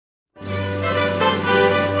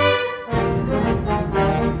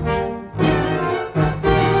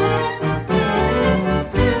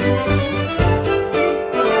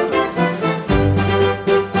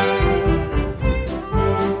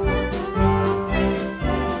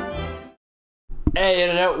Hey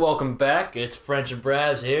Internet, welcome back. It's French and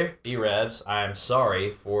Brabs here. B-Rabs, I'm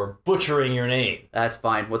sorry for butchering your name. That's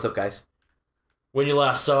fine. What's up, guys? When you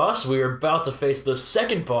last saw us, we were about to face the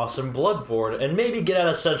second boss in Bloodborne and maybe get out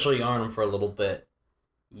of Central Yarnum for a little bit.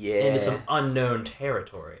 Yeah. Into some unknown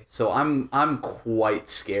territory. So I'm quite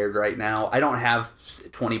scared right now. I don't have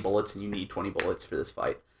 20 bullets, and you need 20 bullets for this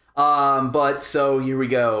fight. But so here we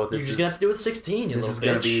go. You're just gonna have to do it with 16, you little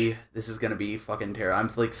bitch. This is gonna be fucking terrible. I'm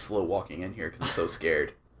like slow walking in here because I'm so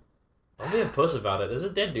scared. Don't be a puss about it. There's a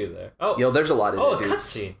dead dude there. Oh, yo, there's a lot of a dudes.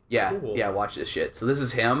 cutscene. Yeah, cool. Yeah. Watch this shit. So this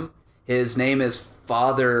is him. His name is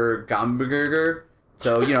Father Gamberger.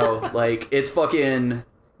 So like it's fucking.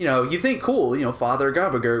 You think cool, Father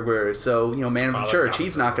Gamberger. So man of the church.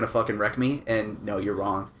 He's not gonna fucking wreck me. And no, you're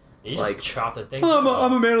wrong. You just chopped the thing. I'm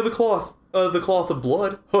a man of the cloth. The cloth of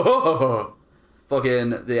blood.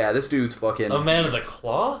 Fucking, yeah, this dude's fucking... A man of the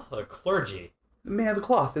cloth? Or clergy? The man of the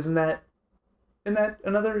cloth, isn't that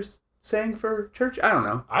another saying for church? I don't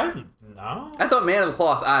know. I don't know. I thought man of the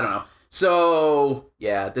cloth, I don't know. So,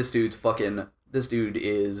 yeah, this dude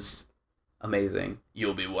is amazing.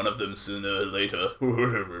 You'll be one of them sooner or later.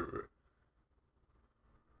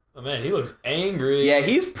 Oh man, he looks angry. Yeah,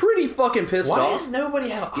 he's pretty fucking pissed off. Why does nobody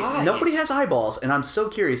have eyes? Nobody has eyeballs, and I'm so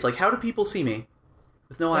curious. Like, how do people see me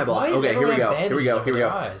with no eyeballs? Okay, here we go. Here we go.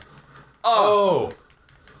 Eyes? Oh!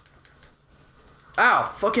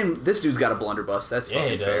 Ow! Fucking, this dude's got a blunderbuss. That's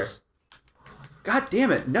fucking fair. God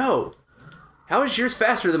damn it, no! How is yours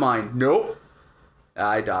faster than mine? Nope.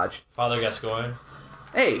 I dodged. Father Gascoigne.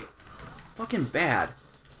 Hey! Fucking bad.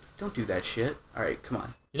 Don't do that shit. Alright, come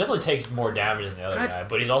on. He definitely takes more damage than the other guy,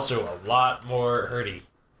 but he's also a lot more hurty.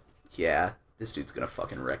 Yeah, this dude's gonna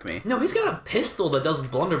fucking wreck me. No, he's got a pistol that does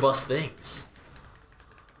blunderbuss things.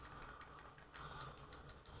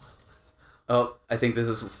 Oh, I think this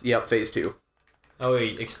is, yep, phase 2. Oh,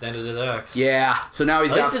 he extended his axe. Yeah, so now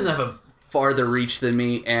he's got doesn't have a farther reach than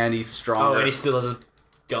me, and he's stronger. Oh, and he still has his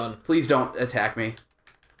gun. Please don't attack me.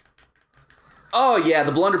 Oh, yeah,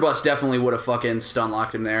 the blunderbuss definitely would have fucking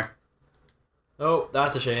stun-locked him there. Oh,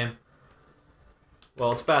 that's a shame.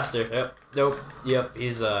 Well, it's faster. Yep. Nope. Yep.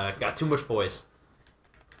 He's got too much poise.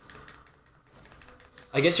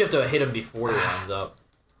 I guess you have to hit him before he lines up.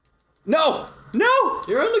 No! No!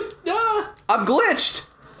 You're in the... Ah! I'm glitched!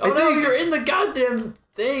 Oh no, you're in the goddamn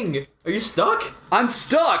thing! Are you stuck? I'm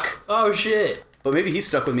stuck! Oh shit. But maybe he's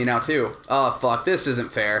stuck with me now too. Oh fuck, this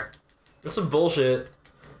isn't fair. That's some bullshit.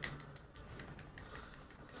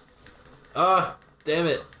 Ah, damn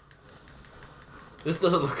it. This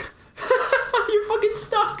doesn't look... You're fucking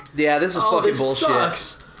stuck! Yeah, this is fucking bullshit.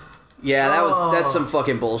 Sucks. Yeah, that's some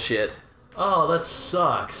fucking bullshit. Oh, that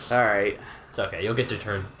sucks. Alright. It's okay, you'll get your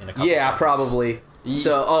turn in a couple Yeah, seconds. probably.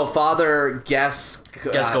 So, Father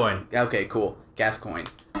Gascoigne. Okay, cool. Gascoigne.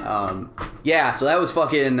 Yeah, so that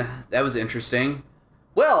was interesting.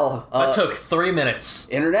 Well, that took 3 minutes.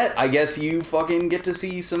 Internet, I guess you fucking get to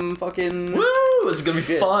see some fucking... Woo! This is gonna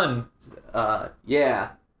be fun. Yeah.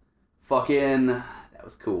 Fucking... That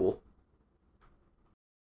was cool.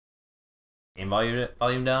 Game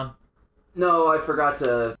volume down? No, I forgot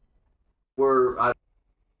to...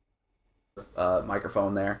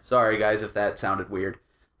 microphone there. Sorry, guys, if that sounded weird.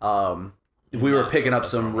 We were picking up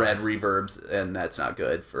some red reverbs, and that's not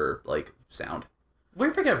good for, like, sound. We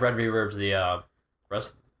were picking up red reverbs the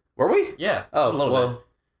rest... Were we? Yeah, oh, a little well, bit.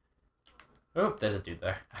 Oh, there's a dude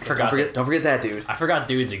there. I forgot. Don't forget that dude. I forgot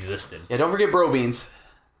dudes existed. Yeah, don't forget bro beans.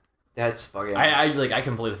 That's fucking... I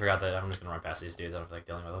completely forgot that I'm just gonna run past these dudes. I don't feel like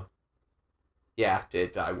dealing with them. Yeah,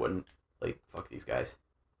 dude, I wouldn't. Like, fuck these guys.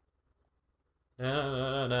 Alright,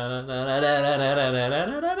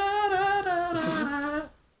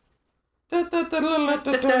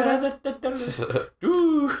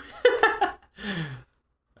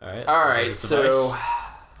 so...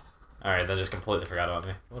 Alright, that just completely forgot about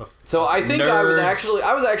me. So I think I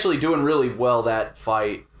was actually doing really well that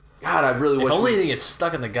fight. God, I really wish... If only they get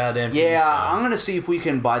stuck in the goddamn... Yeah, I'm gonna see if we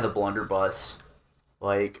can buy the blunderbuss.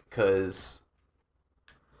 Like, cause...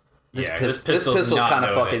 This pistol's kind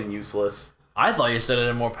of fucking useless. I thought you said it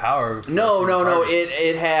had more power. No.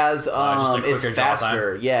 It has it's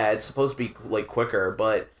faster. Time. Yeah, it's supposed to be like quicker,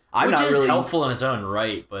 but I'm not really helpful in its own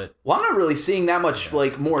right. But I'm not really seeing that much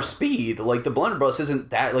like more speed. Like the blunderbuss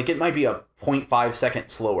isn't that like it might be a 0.5 second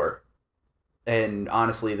slower. And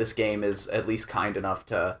honestly, this game is at least kind enough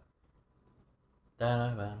to.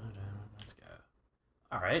 Let's go.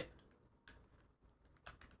 All right.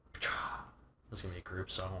 This is gonna be a group,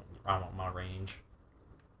 so I want my range.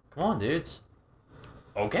 Come on, dudes.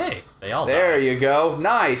 Okay, they all There died. you go.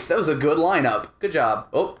 Nice. That was a good lineup. Good job.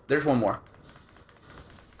 Oh, there's one more.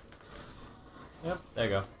 Yep, there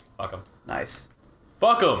you go. Fuck them. Nice.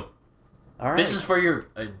 Fuck him. All right. This is for your.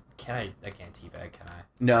 Can I? I can't teabag. Can I?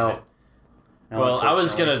 No. No, Well, I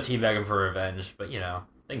was gonna teabag him for revenge, but you know,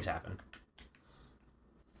 things happen.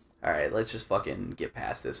 All right, let's just fucking get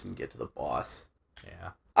past this and get to the boss.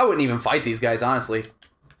 Yeah. I wouldn't even fight these guys, honestly.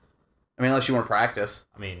 I mean, unless you want to practice.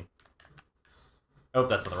 I mean. Oh,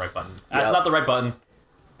 that's not the right button. That's not the right button.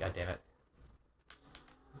 God damn it.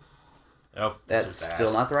 Oh, this That's is bad.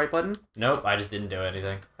 still not the right button? Nope, I just didn't do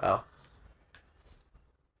anything. Oh.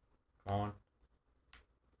 Come on.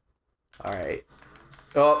 Alright.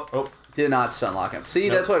 Oh, Oh. Did not stun lock him. See,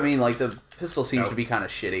 that's what I mean. Like, the pistol seems to be kind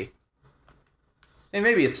of shitty. And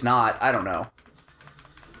maybe it's not. I don't know.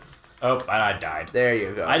 Oh, I died. There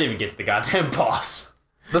you go. I didn't even get to the goddamn boss.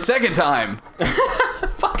 The second time!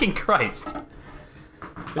 Fucking Christ.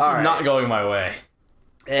 This is not going my way.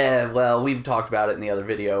 Well, we've talked about it in the other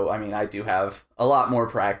video. I mean, I do have a lot more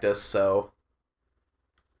practice, so...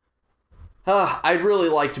 I'd really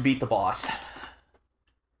like to beat the boss.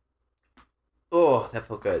 Oh, that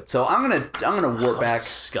felt good. So I'm gonna warp back.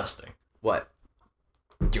 Disgusting. What?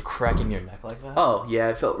 You're cracking your neck like that? Oh, yeah,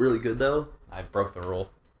 it felt really good, though. I broke the rule.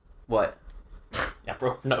 What? Yeah,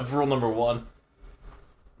 broke rule number 1.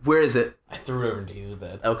 Where is it? I threw it over Daisy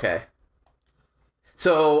bed. Okay.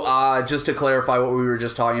 So, just to clarify what we were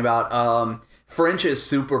just talking about, French is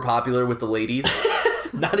super popular with the ladies.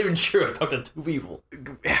 Not even true. I talked to 2 people.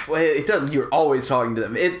 Well, it doesn't. You're always talking to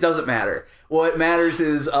them. It doesn't matter. What matters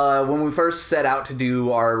is when we first set out to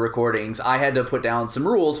do our recordings, I had to put down some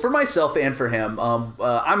rules for myself and for him.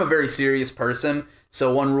 I'm a very serious person,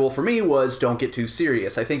 so one rule for me was don't get too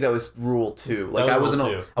serious. I think that was rule 2. Like I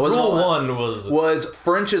wasn't. Rule 1 was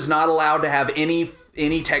French is not allowed to have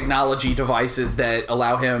any technology devices that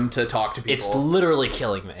allow him to talk to people. It's literally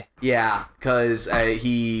killing me. Yeah, because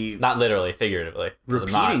he... Not literally, figuratively.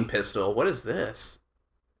 Repeating pistol. What is this?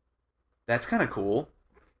 That's kind of cool.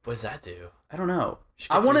 What does that do? I don't know.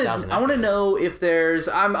 I want to know if there's...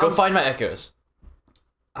 Go find my echoes.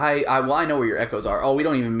 Well, I know where your echoes are. Oh, we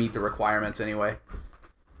don't even meet the requirements anyway.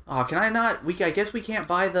 Oh, can I not... I guess we can't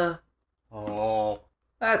buy the... Oh.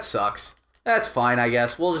 That sucks. That's fine, I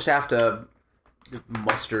guess. We'll just have to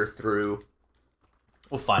muster through.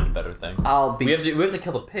 We'll find a better thing. We have to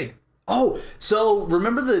kill the pig. Oh, so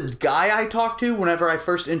remember the guy I talked to whenever I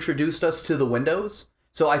first introduced us to the windows?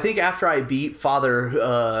 So I think after I beat Father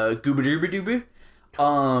Gooba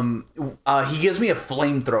he gives me a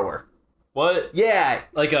flamethrower. What? Yeah.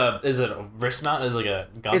 Is it a wrist mount? Is it like a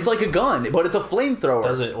gun? It's like a gun, but it's a flamethrower.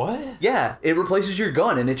 Does it? What? Yeah, it replaces your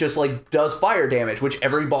gun, and it just, like, does fire damage, which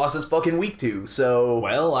every boss is fucking weak to, so...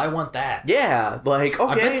 Well, I want that. Yeah, like,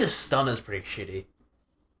 okay. I bet this stun is pretty shitty.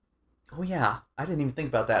 Oh, yeah. I didn't even think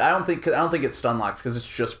about that. I don't think it stun locks, because it's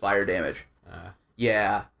just fire damage.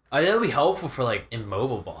 Yeah. That would be helpful for, like,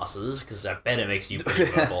 immobile bosses, because I bet it makes you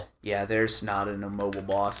pretty immobile. Yeah, there's not an immobile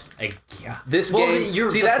boss. Yeah. This game...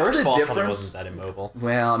 See, that's first the boss difference. Wasn't that immobile.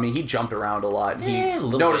 Well, I mean, he jumped around a lot. And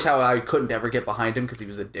notice how I couldn't ever get behind him, because he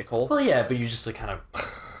was a dickhole. Well, yeah, but you just, like, kind of...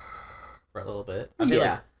 for a little bit. I feel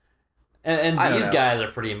yeah. Like, and these guys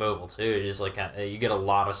are pretty immobile, too. You just, like, you get a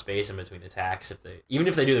lot of space in between attacks. Even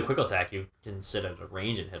if they do the quick attack, you can sit at a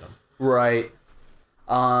range and hit them. Right.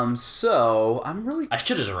 So I'm really... I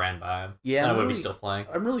should have just ran by him. Yeah, I would be still playing.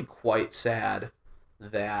 I'm really quite sad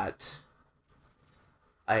that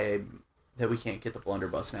we can't get the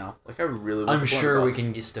blunderbuss now. Like, I really want I'm sure we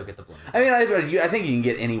can still get the blunderbuss. I mean, I think you can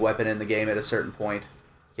get any weapon in the game at a certain point.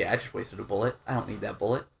 Yeah, I just wasted a bullet. I don't need that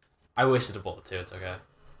bullet. I wasted a bullet, too. It's okay.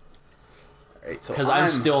 Alright, so because I'm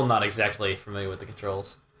still not exactly familiar with the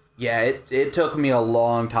controls. Yeah, it took me a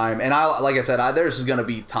long time, and like I said, there's gonna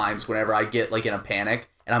be times whenever I get like in a panic,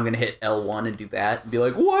 and I'm gonna hit L1 and do that, and be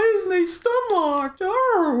like, "Why isn't they stun locked?"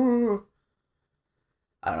 Oh.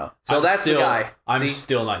 I don't know. So that's the guy. I'm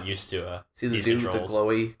still not used to see the dude with the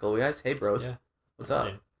glowy eyes. Hey, bros, yeah. What's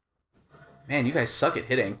up? Man, you guys suck at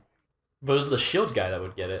hitting. But it was the shield guy that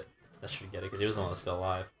would get it. That should get it because he was the one that's still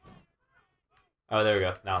alive. Oh, there we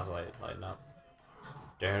go. Now it's lighting up.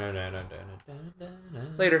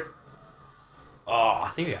 Later. Oh,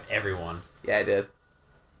 I think we got everyone. Yeah, I did.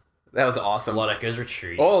 That was awesome. Blood Echoes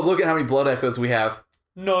retreat. Oh, look at how many Blood Echoes we have.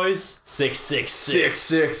 Nice. 666.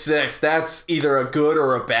 666. That's either a good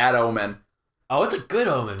or a bad omen. Oh, it's a good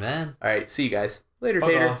omen, man. All right, see you guys later,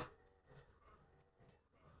 Fuck Tater. off.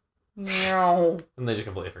 No. And they just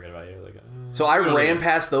completely forget about you. Like, so I ran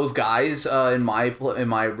past those guys in my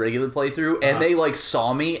regular playthrough, and they like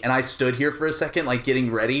saw me, and I stood here for a second, like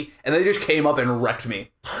getting ready, and they just came up and wrecked me.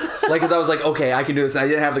 Like, cause I was like, okay, I can do this. And I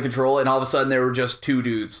didn't have the control, and all of a sudden there were just 2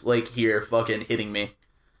 dudes like here, fucking hitting me.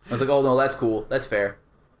 I was like, oh no, that's cool, that's fair.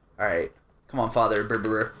 All right, come on, Father.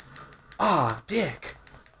 Ah, dick.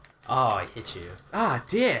 Oh, I hit you. Ah,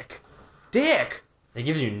 dick. Dick. It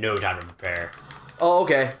gives you no time to prepare. Oh,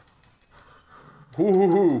 okay.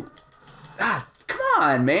 Hoo. Ah, come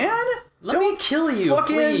on, man. Let me kill you,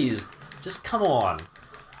 please. Just come on.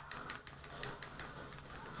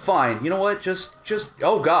 Fine. You know what? Just.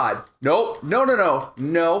 Oh God. Nope.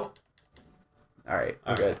 No. All right.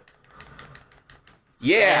 We're good.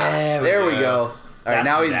 Yeah. There we go. All right.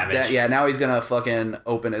 Now he's. Now he's gonna fucking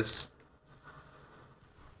open his.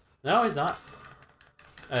 No, he's not.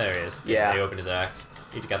 Oh, there he is. Yeah. He opened his axe.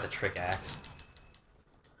 He got the trick axe.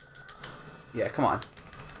 Yeah. Come on.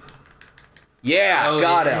 Yeah.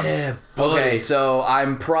 Got him. Buddy. Okay. So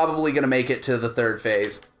I'm probably gonna make it to the third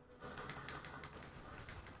phase.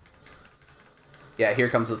 Yeah, here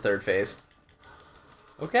comes the third phase.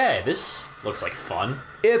 Okay, this looks like fun.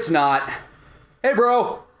 It's not. Hey,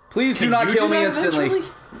 bro. Please do not kill me instantly.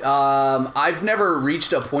 I've never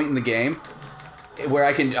reached a point in the game where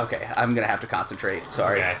I can... Okay, I'm going to have to concentrate.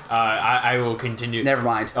 Sorry. Okay, I will continue. Never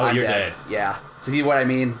mind. Oh, you're dead. Yeah. See what I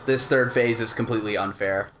mean? This third phase is completely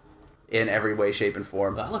unfair in every way, shape, and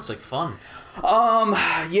form. That looks like fun.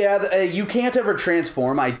 Yeah, you can't ever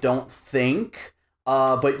transform, I don't think.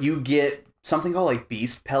 But you get... something called like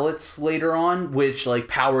beast pellets later on, which like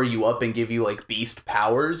power you up and give you like beast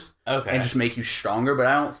powers. Okay. And just make you stronger, but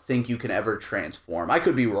I don't think you can ever transform. I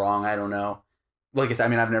could be wrong, I don't know. Like I said, I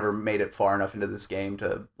mean, I've never made it far enough into this game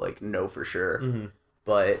to like know for sure. Mm-hmm.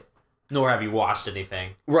 But nor have you watched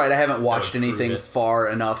anything. Right, I haven't watched anything far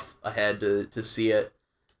enough ahead to see it.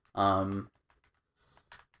 What?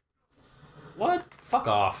 Fuck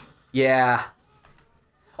off. Yeah.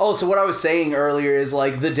 Oh, so what I was saying earlier is,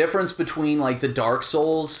 like, the difference between, like, the Dark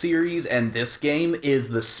Souls series and this game is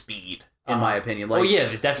the speed, in my opinion. Like, oh,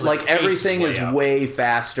 yeah, definitely. Like, everything is way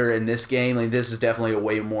faster in this game. Like, this is definitely a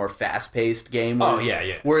way more fast-paced game. Whereas,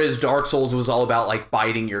 yeah. Whereas Dark Souls was all about, like,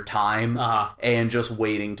 biding your time and just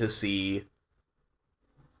waiting to see...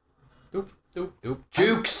 Doop.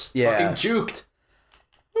 Jukes! Yeah. Fucking juked!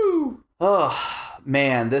 Woo! Oh,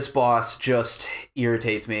 man, this boss just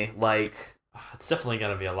irritates me. Like... It's definitely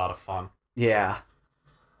gonna be a lot of fun. Yeah.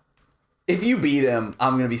 If you beat him,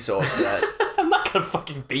 I'm gonna be so upset. I'm not gonna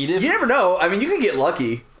fucking beat him. You never know. I mean, you could get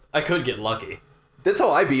lucky. I could get lucky. That's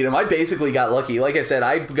how I beat him. I basically got lucky. Like I said,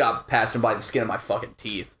 I got past him by the skin of my fucking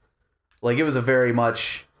teeth. Like, it was a very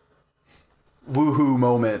much woohoo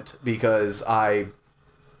moment because I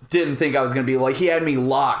didn't think I was gonna be like, he had me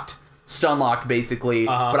locked, stun locked basically,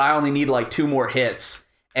 but I only need like 2 more hits.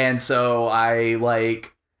 And so I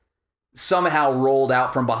like somehow rolled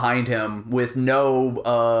out from behind him with no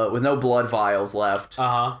blood vials left.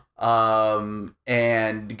 And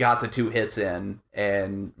got the 2 hits in,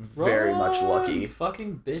 and very much lucky.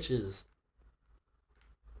 Fucking bitches.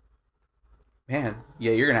 Man,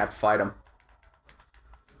 yeah, you're gonna have to fight him.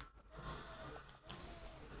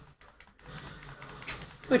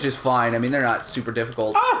 Which is fine. I mean, they're not super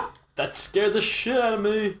difficult. Ah! That scared the shit out of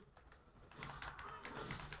me.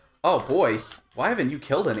 Oh boy, why haven't you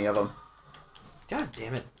killed any of them? God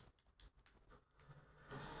damn it.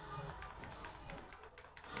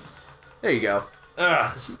 There you go.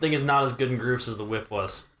 Ugh, this thing is not as good in groups as the whip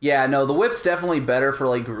was. Yeah, no, the whip's definitely better for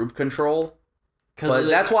like group control. But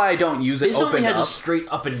that's why I don't use it open up. This only has a straight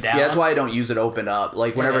up and down. Yeah, that's why I don't use it open up.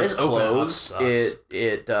 Like, whenever it's closed,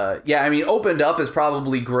 yeah, I mean, opened up is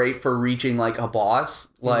probably great for reaching, like, a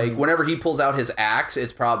boss. Like, whenever he pulls out his axe,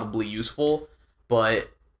 it's probably useful.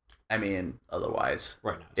 But, I mean, otherwise.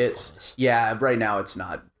 Right now it's yeah, right now it's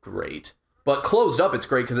not great. But closed up, it's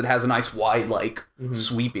great because it has a nice wide, like,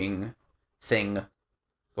 sweeping thing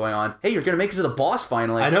going on. Hey, you're gonna make it to the boss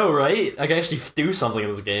finally. I know, right? I can actually do something in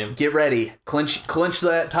this game. Get ready. Clench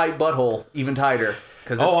that tight butthole even tighter.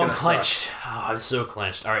 Oh, I'm clenched. Oh, I'm so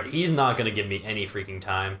clenched. Alright, he's not gonna give me any freaking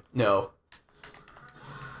time. No.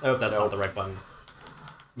 Oh, that's not the right button.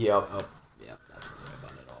 Yep. Oh, yeah, that's not the right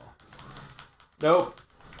button at all. Nope.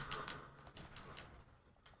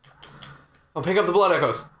 Oh, pick up the blood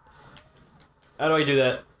echoes. How do I do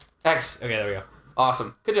that? X. Okay, there we go.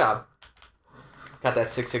 Awesome. Good job. Got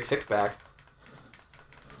that 666 back.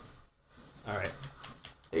 Alright.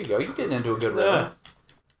 There you go. You're getting into a good rhythm.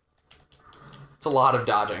 It's a lot of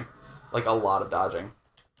dodging. Like, a lot of dodging.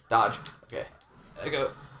 Dodge. Okay. There you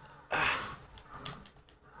go.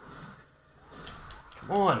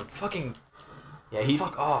 Come on. Fucking... Yeah,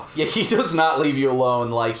 fuck off. Yeah, he does not leave you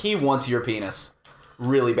alone. Like, he wants your penis.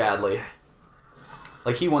 Really badly.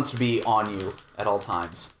 Like, he wants to be on you at all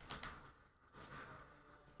times.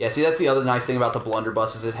 Yeah, see, that's the other nice thing about the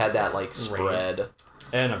blunderbuss is it had that, like, spread.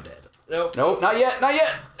 And I'm dead. Nope. Nope, not yet, not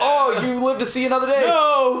yet! Oh, you live to see another day!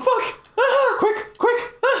 No, fuck!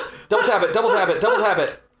 Quick! Double tap it, double tap it, double tap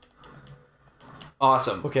it.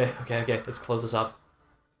 Awesome. Okay. Let's close this up.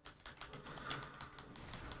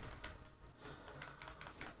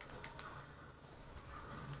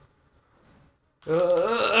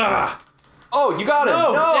 Oh, you got him!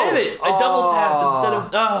 No, damn it! I double tapped instead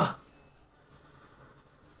of.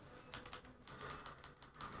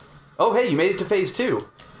 Oh, hey, you made it to phase 2.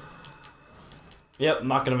 Yep, I'm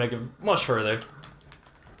not gonna make it much further.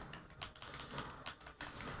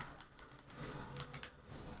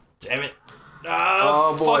 Damn it!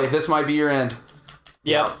 Oh boy, fuck. this might be your end.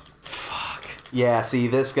 Yep. Fuck. Yeah, see,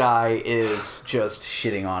 this guy is just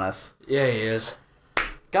shitting on us. Yeah, he is.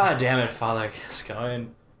 God damn it, Father Gascoigne.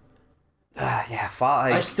 Yeah,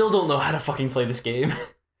 Father. I still don't know how to fucking play this game.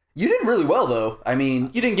 You did really well, though. I mean,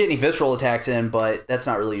 you didn't get any visceral attacks in, but that's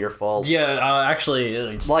not really your fault. Yeah, actually...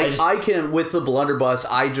 I can, with the blunderbuss,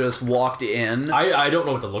 I just walked in. I don't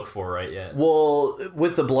know what to look for right yet. Well,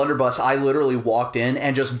 with the blunderbuss, I literally walked in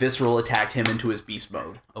and just visceral attacked him into his beast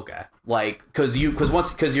mode. Okay. Like, because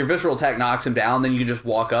your visceral attack knocks him down, then you can just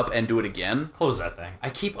walk up and do it again. Close that thing. I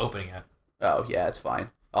keep opening it. Oh, yeah, it's fine.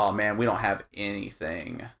 Oh, man, we don't have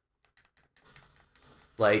anything.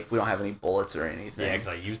 Like, we don't have any bullets or anything. Yeah, because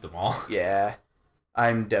I used them all. Yeah.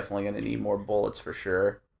 I'm definitely going to need more bullets for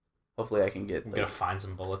sure. Hopefully I can get... I'm going to find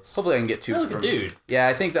some bullets. Hopefully I can get 2 from... dude. Yeah,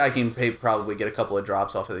 I think that I can probably get a couple of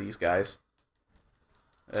drops off of these guys.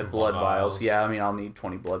 Blood vials. Yeah, I mean, I'll need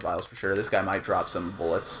 20 blood vials for sure. This guy might drop some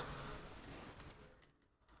bullets.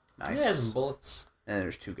 Nice. Yeah, some bullets. And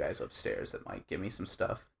there's 2 guys upstairs that might give me some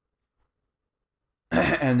stuff.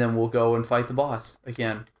 And then we'll go and fight the boss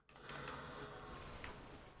again.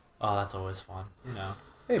 Oh, that's always fun, you know.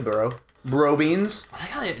 Hey, bro. Bro beans. I like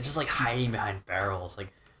how they're just like hiding behind barrels.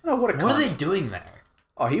 Like, oh, what are they doing there?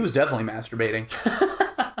 Oh, he was definitely masturbating.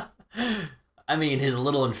 I mean, his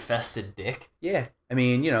little infested dick. Yeah. I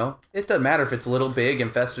mean, you know, it doesn't matter if it's little, big,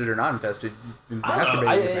 infested, or not infested.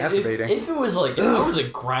 Masturbating. If it was like, if I was a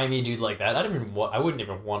grimy dude like that, I wouldn't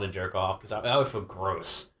even want to jerk off because I would feel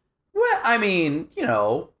gross. Well, I mean, you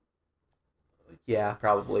know. Yeah,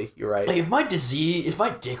 probably. You're right. Like, if my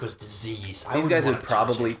dick was diseased, these guys would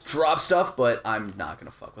probably drop stuff, but I'm not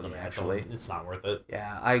gonna fuck with them. Actually, it's not worth it.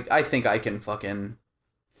 Yeah, I think I can fucking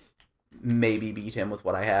maybe beat him with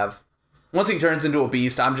what I have. Once he turns into a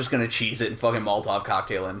beast, I'm just gonna cheese it and fucking Molotov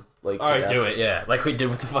cocktail him. Like, all right, do it. Yeah, like we did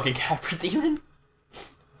with the fucking Capra Demon.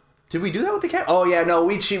 Did we do that with the cat? Oh yeah, no,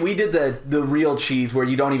 we did the real cheese where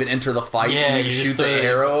you don't even enter the fight. Yeah, and you shoot the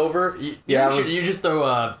arrow over. You just throw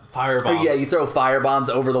fire bombs. Oh, yeah, you throw fire bombs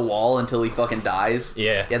over the wall until he fucking dies.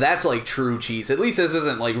 Yeah, yeah, that's like true cheese. At least this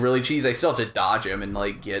isn't like really cheese. I still have to dodge him and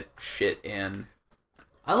like get shit in.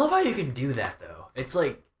 I love how you can do that though. It's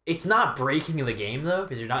like it's not breaking the game though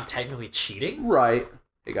because you're not technically cheating. Right.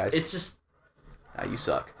 Hey guys. It's just now you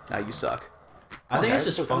suck. Now you suck. I think it's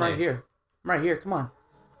just funny. I'm right here. I'm right here. Come on.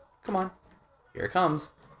 Come on. Here it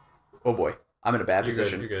comes. Oh boy. I'm in a bad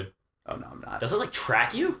position. You're good. Oh no, I'm not. Does it like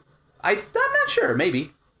track you? I'm not sure.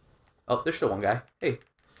 Maybe. Oh, there's still one guy. Hey.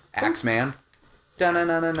 Axeman.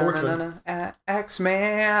 Da-na-na-na-na-na-na.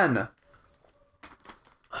 Axeman.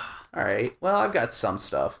 Alright. Well, I've got some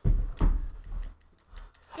stuff.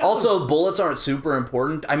 Also, bullets aren't super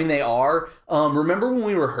important. I mean, they are. Remember when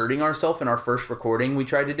we were hurting ourselves in our first recording we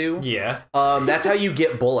tried to do? Yeah. That's how you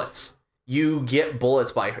get bullets. You get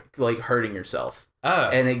bullets by, like, hurting yourself. Oh.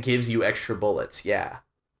 And it gives you extra bullets, yeah.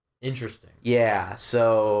 Interesting. Yeah,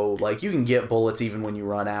 so, like, you can get bullets even when you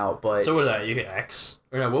run out, but... So what is that? You get X?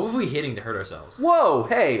 Or no, what were we hitting to hurt ourselves? Whoa,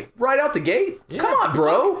 hey, right out the gate? Yeah, come on,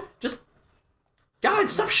 bro! Just... God,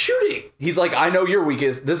 stop shooting! He's like, I know you're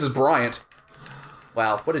weakest. This is Bryant.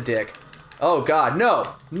 Wow, what a dick. Oh, God,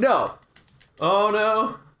 no! No! Oh,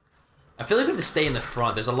 no! I feel like we have to stay in the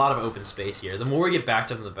front. There's a lot of open space here. The more we get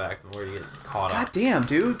backed up in the back, the more you get caught up. God damn,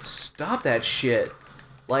 dude. Stop that shit.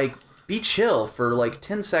 Like, be chill for, like,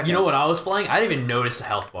 10 seconds. You know what I was playing? I didn't even notice the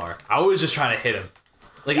health bar. I was just trying to hit him.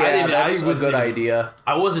 Like, yeah, that's a good idea.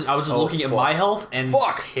 I was just looking at my health and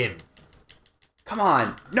him. Come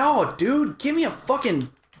on. No, dude. Give me a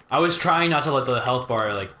fucking... I was trying not to let the health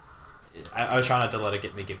bar, like... I was trying not to let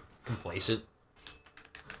it make it complacent.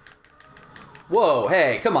 Whoa,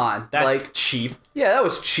 hey, come on. That's like cheap. Yeah, that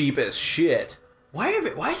was cheap as shit. Why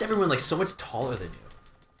is everyone like so much taller than you?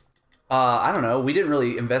 I don't know. We didn't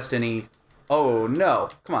really invest any. Oh no!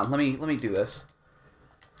 Come on, let me do this.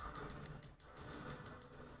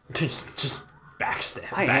 just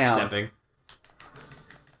backstepping.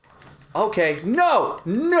 Okay, no!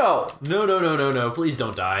 Please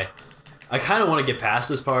don't die. I kind of want to get past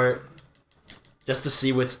this part, just to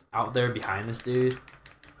see what's out there behind this dude.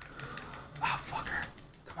 Oh fucker!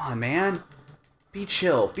 Come on, man. Be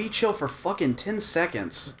chill. Be chill for fucking 10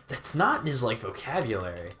 seconds. That's not in his, like,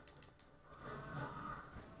 vocabulary.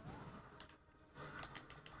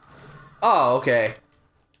 Oh, okay.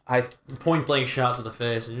 Point blank shot to the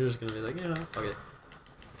face, and you're just gonna be like, you know, fuck it.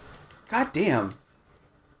 God damn.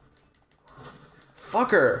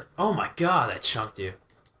 Fucker. Oh my god, that chunked you.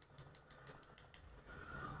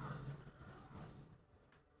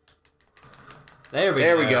 There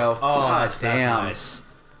we go. Oh, that's nice.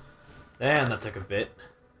 Damn, that took a bit.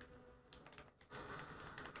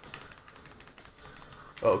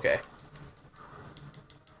 Okay.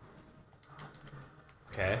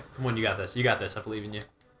 Okay, come on, you got this. You got this. I believe in you.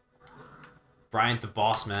 Bryant the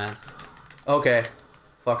boss, man. Okay.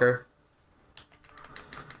 Fucker.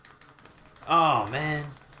 Oh, man.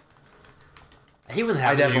 I hate when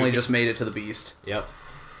that I definitely just made it to the beast. Yep.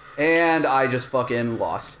 And I just fucking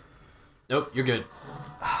lost. Nope, you're good.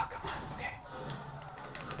 Oh, come on. Okay.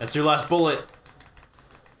 That's your last bullet.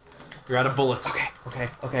 You're out of bullets. Okay.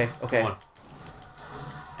 Come on.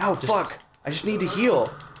 No, fuck. I just need to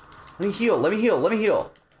heal. Let me heal.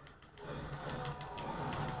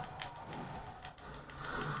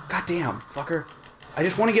 God damn, fucker. I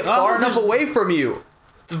just want to get far enough away from you.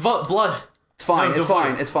 The blood. It's fine, No, it's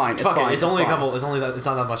fine. It's fine. It's only a couple. It's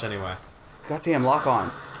not that much anyway. Goddamn, lock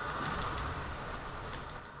on.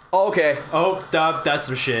 Oh, okay. Oh, that's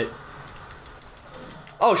some shit.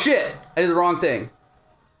 Oh, shit. I did the wrong thing.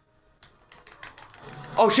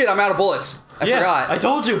 Oh, shit, I'm out of bullets. I forgot. I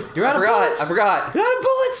told you. You're out of bullets. I forgot. You're out of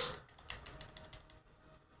bullets.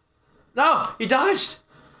 No, he dodged.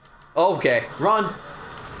 Oh, okay. Run.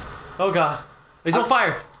 Oh, God. He's on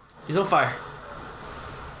fire. He's on fire.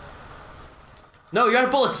 No, you're out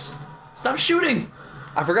of bullets. Stop shooting.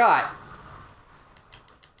 I forgot.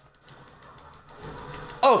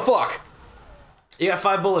 Oh, fuck. You got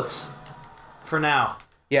 5 bullets. For now.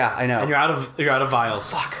 Yeah, I know. And you're out of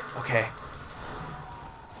vials. Fuck. Okay.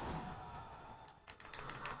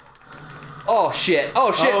 Oh, shit.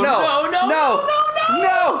 Oh, shit. Oh, no. no.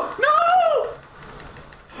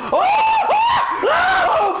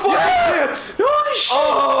 Oh, fucking pants. Holy shit.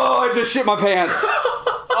 Oh, I just shit my pants.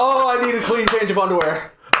 Oh, I need a clean change of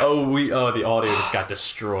underwear. Oh, the audio just got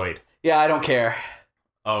destroyed. Yeah, I don't care.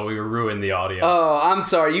 Oh, we ruined the audio. Oh, I'm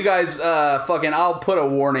sorry. You guys, I'll put a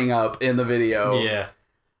warning up in the video. Yeah.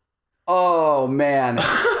 Oh, man.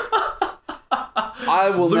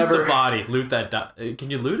 I will never... Loot the body. Loot that... Can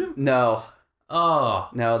you loot him? No. Oh.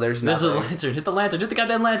 No, there's nothing. There's a lantern. Hit the lantern. Hit the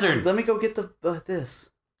goddamn lantern. Let me go get the this.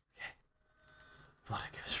 Okay. Blood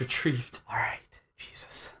was retrieved. Alright.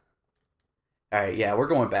 Jesus. Alright, yeah, we're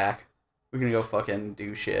going back. We're gonna go fucking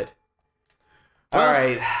do shit. Well,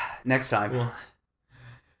 alright. Next time. Well,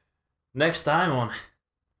 next time on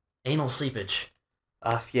Anal Seepage.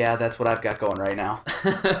 Yeah, that's what I've got going right now.